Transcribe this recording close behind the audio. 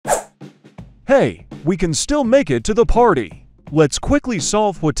Hey, we can still make it to the party. Let's quickly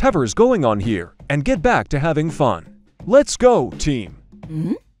solve whatever's going on here and get back to having fun. Let's go, team.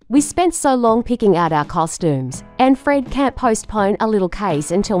 We spent so long picking out our costumes, and Fred can't postpone a little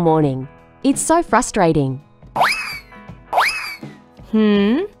case until morning. It's so frustrating.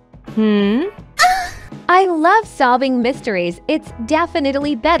 I love solving mysteries. It's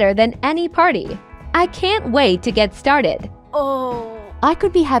definitely better than any party. I can't wait to get started. I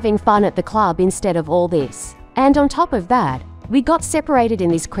could be having fun at the club instead of all this. And on top of that, we got separated in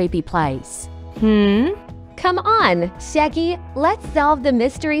this creepy place. Come on, Shaggy. Let's solve the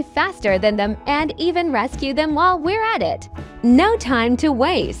mystery faster than them and even rescue them while we're at it. No time to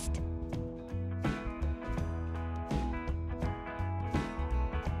waste.